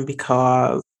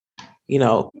because, you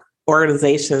know,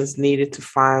 organizations needed to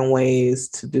find ways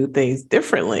to do things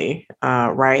differently,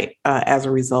 right? As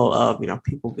a result of,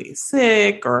 people being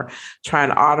sick or trying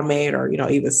to automate, or,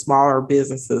 even smaller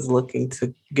businesses looking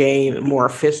to gain more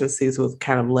efficiencies with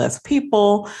kind of less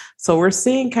people. So we're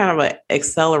seeing kind of an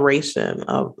acceleration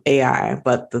of AI.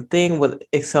 But the thing with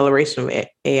acceleration of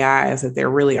AI is that there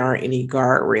really aren't any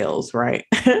guardrails, right?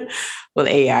 with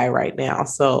AI right now.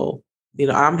 So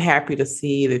I'm happy to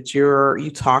see that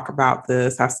you talk about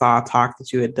this. I saw a talk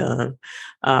that you had done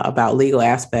about legal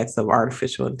aspects of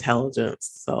artificial intelligence.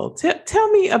 So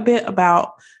tell me a bit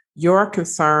about your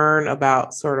concern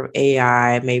about sort of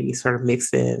AI, maybe sort of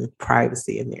mixing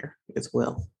privacy in there as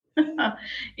well.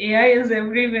 AI is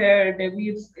everywhere,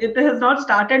 Debbie. It has not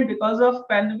started because of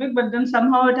pandemic, but then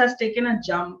somehow it has taken a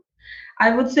jump. I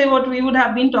would say what we would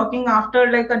have been talking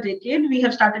after like a decade, we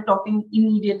have started talking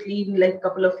immediately in like a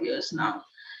couple of years now.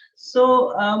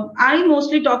 So I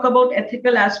mostly talk about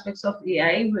ethical aspects of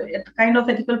AI, kind of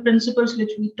ethical principles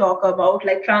which we talk about,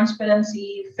 like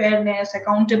transparency, fairness,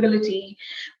 accountability,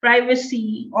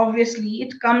 privacy. Obviously,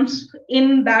 it comes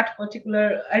in that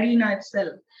particular arena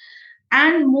itself.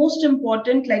 And most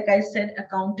important, like I said,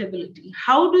 accountability.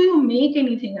 How do you make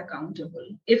anything accountable?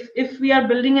 If we are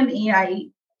building an AI,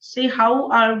 say,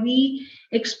 how are we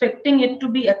expecting it to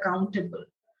be accountable?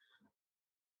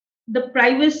 The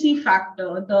privacy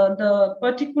factor, the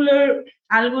particular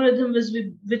algorithm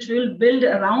which we will build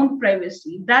around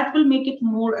privacy, that will make it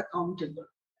more accountable.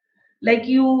 Like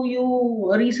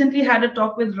you recently had a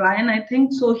talk with Ryan, I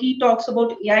think. So he talks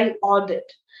about AI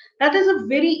audit. That is a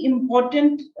very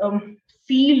important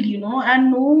field,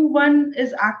 and no one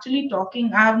is actually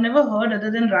talking. I have never heard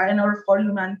other than Ryan or For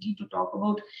Humanity to talk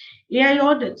about AI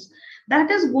audits. That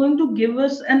is going to give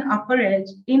us an upper edge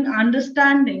in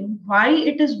understanding why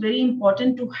it is very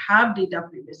important to have data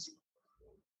privacy,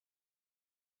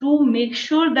 to make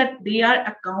sure that they are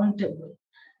accountable.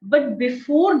 But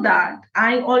before that,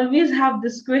 I always have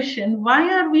this question: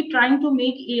 why are we trying to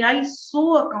make AI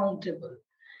so accountable?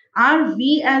 Are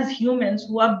we as humans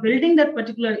who are building that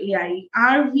particular AI,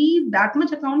 are we that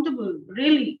much accountable?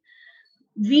 Really?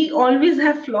 We always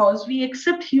have flaws. We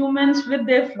accept humans with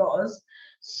their flaws.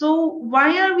 So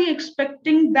why are we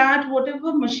expecting that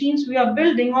whatever machines we are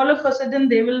building, all of a sudden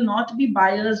they will not be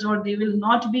biased or they will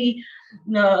not be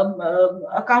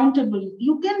accountable?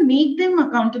 You can make them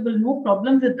accountable, no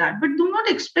problem with that, but do not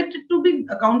expect it to be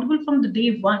accountable from the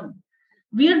day one.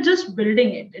 We are just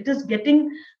building it. It is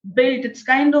getting built. It's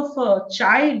kind of a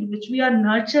child which we are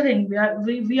nurturing.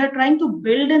 We are trying to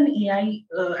build an AI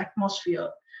atmosphere,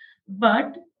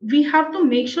 but we have to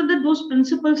make sure that those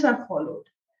principles are followed.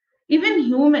 Even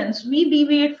humans, we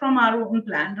deviate from our own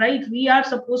plan, right? We are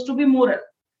supposed to be moral,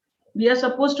 we are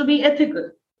supposed to be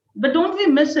ethical, but don't we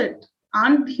miss it?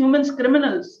 Aren't humans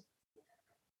criminals?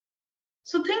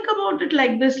 So think about it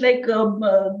like this, like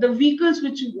the vehicles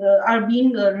which are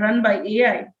being run by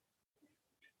AI.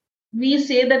 We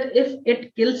say that if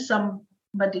it kills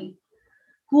somebody,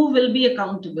 who will be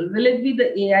accountable? Will it be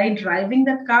the AI driving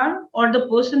that car, or the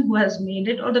person who has made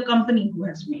it, or the company who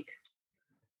has made it?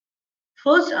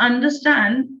 First,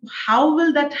 understand how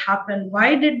will that happen?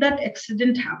 Why did that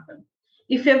accident happen?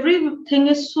 If everything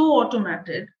is so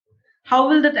automated, how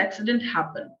will that accident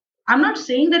happen? I'm not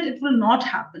saying that it will not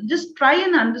happen. Just try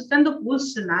and understand the whole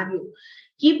scenario.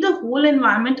 Keep the whole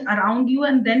environment around you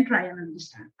and then try and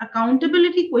understand.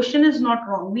 Accountability question is not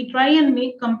wrong. We try and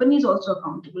make companies also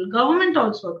accountable, government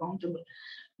also accountable.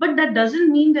 But that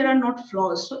doesn't mean there are not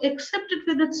flaws. So accept it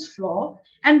with its flaw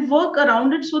and work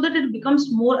around it so that it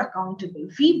becomes more accountable.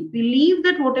 We believe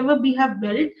that whatever we have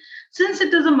built, since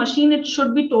it is a machine, it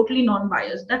should be totally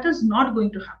non-biased. That is not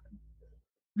going to happen.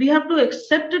 We have to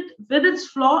accept it with its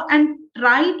flaw and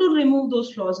try to remove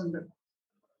those flaws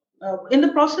in the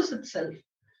process itself.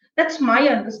 That's my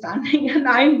understanding, and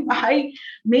I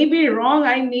may be wrong.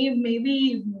 I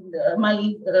maybe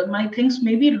my things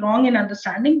may be wrong in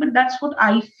understanding, but that's what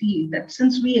I feel. That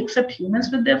since we accept humans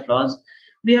with their flaws,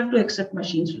 we have to accept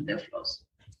machines with their flaws.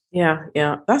 Yeah,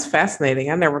 yeah, that's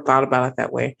fascinating. I never thought about it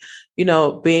that way.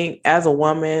 Being as a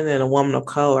woman and a woman of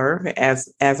color, as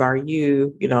are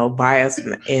you, bias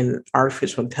in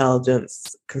artificial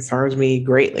intelligence concerns me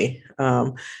greatly,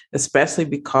 especially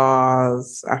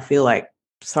because I feel like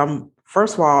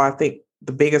first of all, I think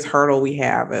the biggest hurdle we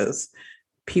have is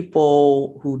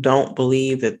people who don't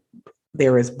believe that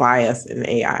there is bias in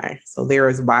AI. So there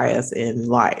is bias in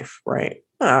life, right?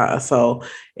 So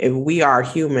if we are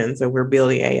humans and we're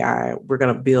building AI, we're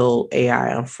going to build AI,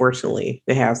 unfortunately,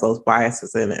 that has those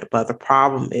biases in it. But the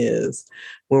problem is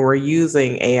when we're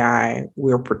using AI,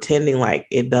 we're pretending like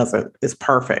it's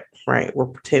perfect, right? We're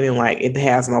pretending like it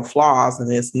has no flaws,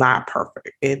 and it's not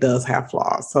perfect. It does have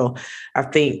flaws. So I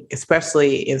think,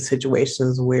 especially in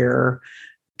situations where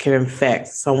can affect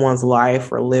someone's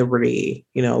life or liberty,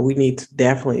 we need to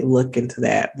definitely look into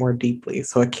that more deeply.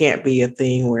 So it can't be a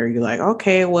thing where you're like,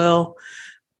 okay, well,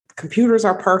 computers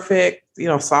are perfect,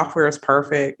 software is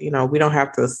perfect, we don't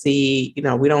have to see, we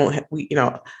don't,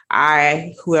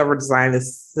 whoever designed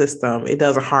this system, it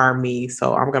doesn't harm me.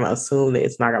 So I'm going to assume that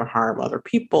it's not going to harm other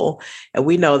people. And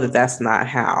we know that that's not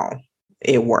how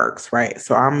it works, right?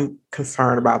 So I'm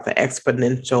concerned about the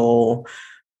exponential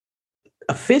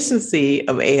efficiency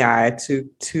of AI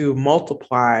to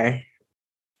multiply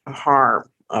the harm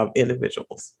of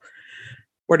individuals.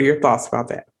 What are your thoughts about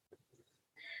that?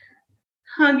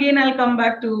 Again, I'll come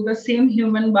back to the same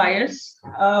human bias.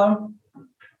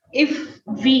 If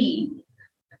we,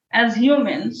 as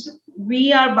humans,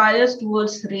 we are biased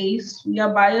towards race, we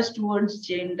are biased towards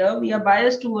gender, we are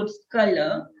biased towards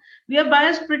color, we are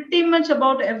biased pretty much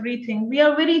about everything. We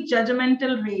are very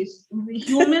judgmental race.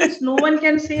 Humans, no one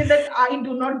can say that I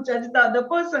do not judge the other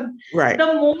person. Right. The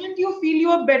moment you feel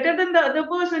you are better than the other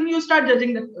person, you start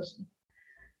judging that person.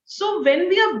 So when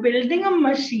we are building a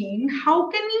machine, how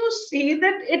can you say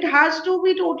that it has to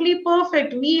be totally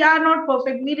perfect? We are not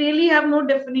perfect. We really have no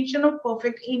definition of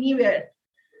perfect anywhere.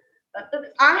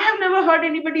 I have never heard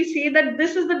anybody say that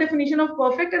this is the definition of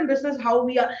perfect and this is how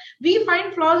we are. We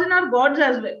find flaws in our gods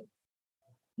as well.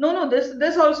 no,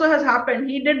 this also has happened.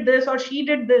 He did this or she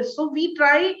did this. So we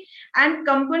try and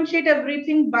compensate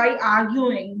everything by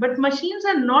arguing. But machines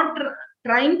are not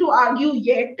trying to argue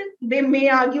yet. They may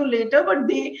argue later, but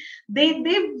they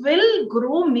will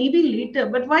grow maybe later.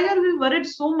 But why are we worried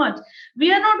so much?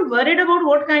 We are not worried about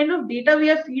what kind of data we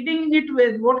are feeding it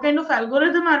with, what kind of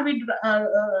algorithm are we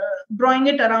drawing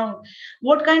it around,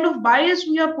 what kind of bias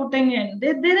we are putting in.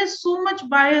 There is so much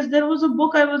bias. There was a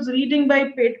book I was reading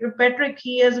by Patrick.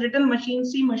 He has written Machine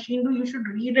See, Machine Do. You should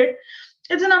read it.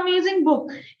 It's an amazing book.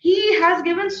 He has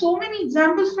given so many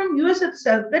examples from US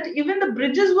itself that even the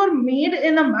bridges were made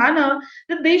in a manner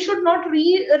that they should not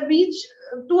reach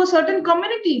to a certain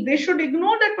community. They should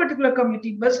ignore that particular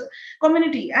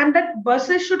community, and that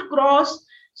buses should cross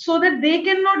so that they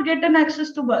cannot get an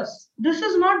access to bus. This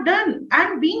is not done.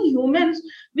 And being humans,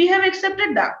 we have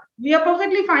accepted that. We are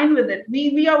perfectly fine with it.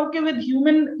 We are okay with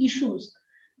human issues.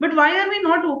 But why are we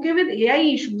not okay with AI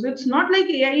issues? It's not like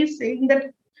AI is saying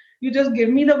that you just give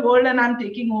me the world and I'm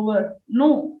taking over.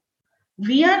 No,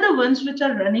 we are the ones which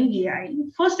are running AI.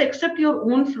 First, accept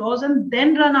your own flaws and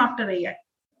then run after AI.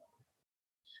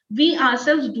 We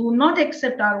ourselves do not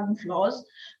accept our own flaws.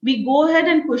 We go ahead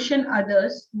and question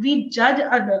others. We judge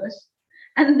others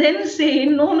and then say,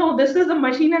 no, this is a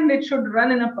machine and it should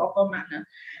run in a proper manner.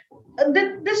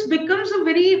 This becomes a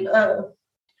very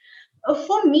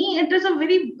for me, it is a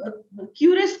very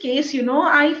curious case.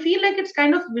 I feel like it's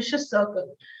kind of vicious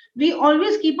circle. We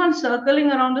always keep on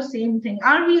circling around the same thing.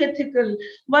 Are we ethical?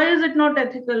 Why is it not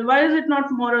ethical? Why is it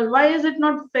not moral? Why is it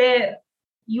not fair?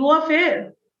 You are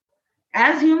fair.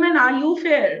 As human, are you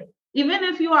fair? Even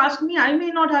if you ask me, I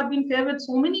may not have been fair with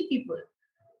so many people.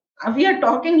 We are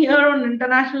talking here on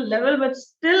international level, but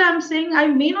still I'm saying I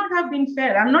may not have been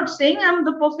fair. I'm not saying I'm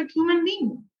the perfect human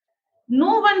being.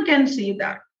 No one can say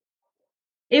that.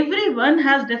 Everyone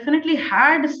has definitely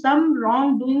had some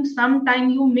wrongdoing sometime.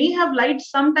 You may have lied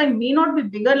sometime, may not be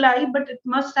bigger lie, but it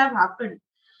must have happened.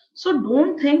 So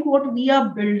don't think what we are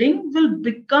building will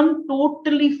become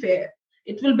totally fair.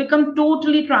 It will become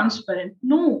totally transparent.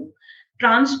 No,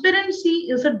 transparency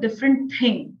is a different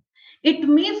thing. It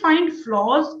may find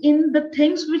flaws in the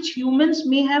things which humans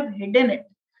may have hidden it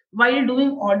while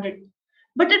doing audit,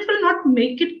 but it will not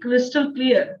make it crystal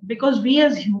clear because we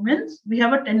as humans, we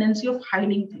have a tendency of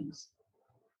hiding things.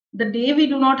 The day we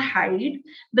do not hide,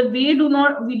 the way we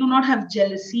do not have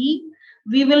jealousy,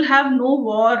 we will have no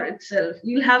war itself.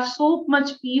 We'll have so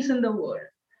much peace in the world.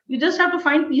 You just have to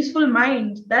find peaceful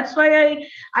minds. That's why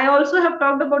I also have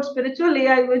talked about spiritual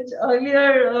AI, which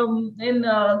earlier in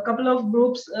a couple of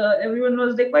groups, everyone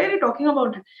was like, why are you talking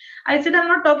about it? I said, I'm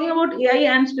not talking about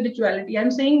AI and spirituality.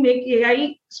 I'm saying make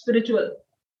AI spiritual.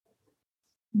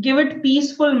 Give it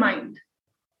peaceful mind.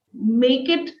 Make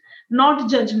it not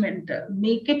judgmental.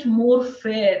 Make it more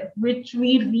fair, which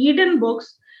we read in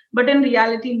books, but in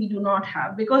reality we do not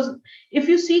have. Because if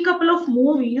you see a couple of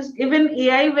movies, even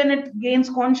AI, when it gains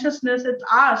consciousness, it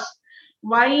asks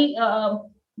why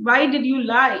did you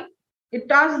lie? It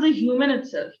asks the human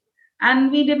itself,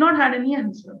 and we did not had any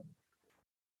answer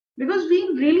because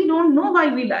we really don't know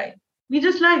why we lie. We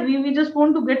just lie. We just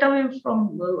want to get away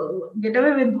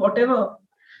with whatever.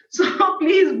 So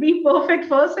please be perfect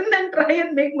first and then try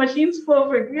and make machines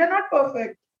perfect. We are not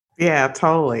perfect. Yeah,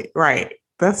 totally. Right.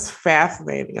 That's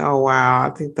fascinating. Oh, wow.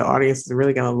 I think the audience is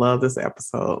really going to love this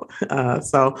episode.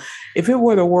 So, if it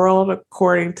were the world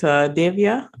according to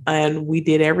Divya and we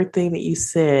did everything that you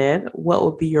said, what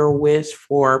would be your wish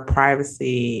for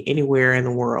privacy anywhere in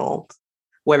the world,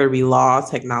 whether it be law,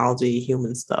 technology,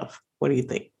 human stuff? What do you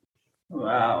think?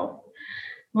 Wow.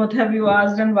 What have you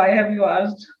asked and why have you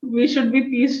asked? We should be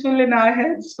peaceful in our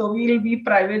heads, so we'll be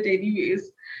private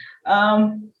anyways.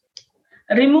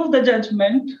 Remove the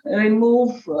judgment,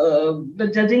 remove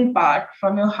the judging part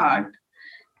from your heart,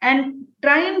 and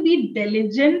try and be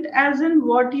diligent as in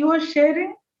what you are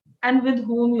sharing and with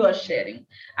whom you are sharing.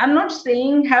 I'm not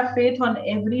saying have faith on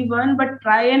everyone, but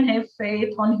try and have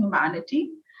faith on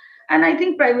humanity. And I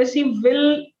think privacy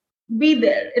will be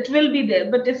there. It will be there.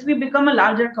 But if we become a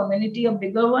larger community, a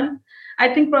bigger one,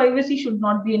 I think privacy should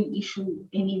not be an issue,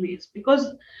 anyways.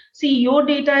 Because, see, your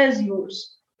data is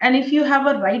yours. And if you have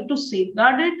a right to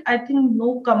safeguard it, I think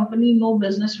no company, no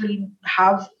business will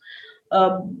have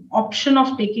option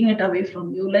of taking it away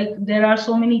from you. Like there are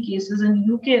so many cases in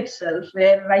UK itself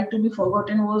where right to be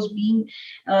forgotten was being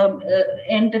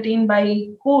entertained by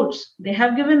courts. They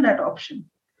have given that option.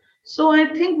 So I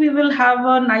think we will have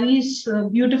a nice,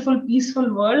 beautiful,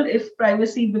 peaceful world if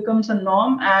privacy becomes a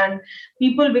norm and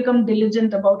people become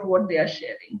diligent about what they are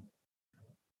sharing.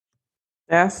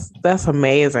 That's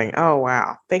amazing. Oh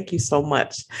wow. Thank you so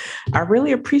much. I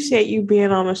really appreciate you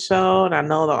being on the show and I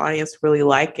know the audience really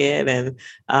like it. And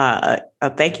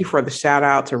thank you for the shout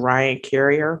out to Ryan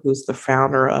Carrier, who's the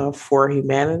founder of For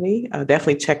Humanity.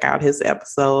 Definitely check out his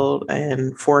episode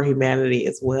and For Humanity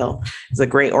as well. It's a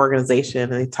great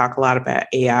organization and they talk a lot about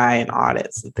AI and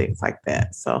audits and things like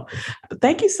that. So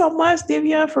thank you so much,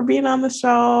 Divya, for being on the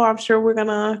show. I'm sure we're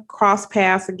gonna cross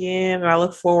paths again and I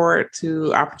look forward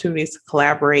to opportunities to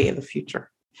collaborate in the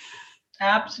future.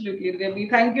 Absolutely, Debbie.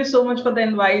 Thank you so much for the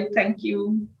invite. Thank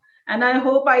you. And I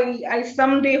hope I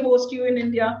someday host you in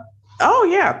India. Oh,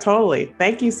 yeah, totally.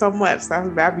 Thank you so much.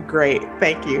 That'd be great.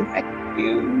 Thank you. Thank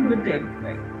you. Good day.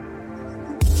 Bye.